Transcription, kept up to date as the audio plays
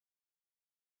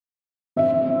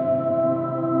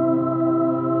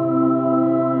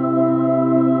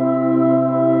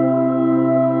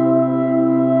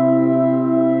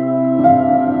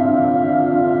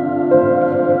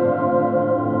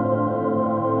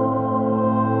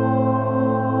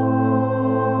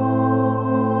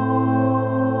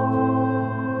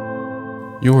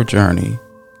Your journey,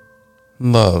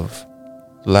 love,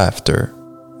 laughter,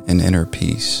 and inner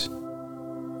peace.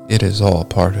 It is all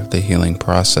part of the healing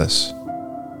process.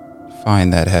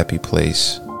 Find that happy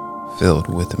place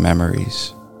filled with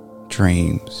memories,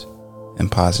 dreams,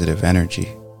 and positive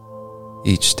energy.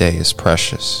 Each day is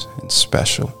precious and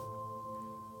special.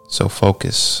 So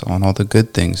focus on all the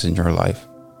good things in your life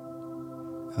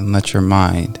and let your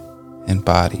mind and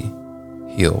body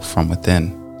heal from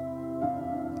within.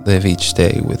 Live each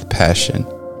day with passion,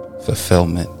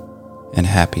 fulfillment, and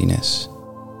happiness.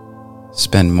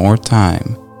 Spend more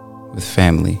time with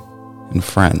family and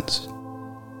friends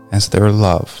as their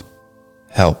love,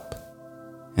 help,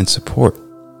 and support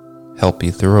help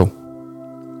you through.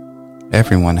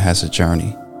 Everyone has a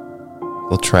journey.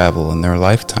 They'll travel in their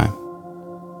lifetime.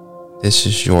 This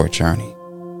is your journey.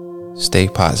 Stay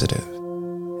positive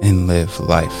and live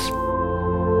life.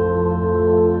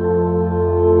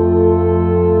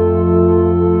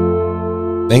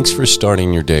 Thanks for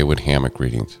starting your day with hammock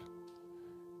readings.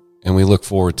 And we look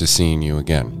forward to seeing you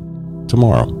again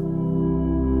tomorrow.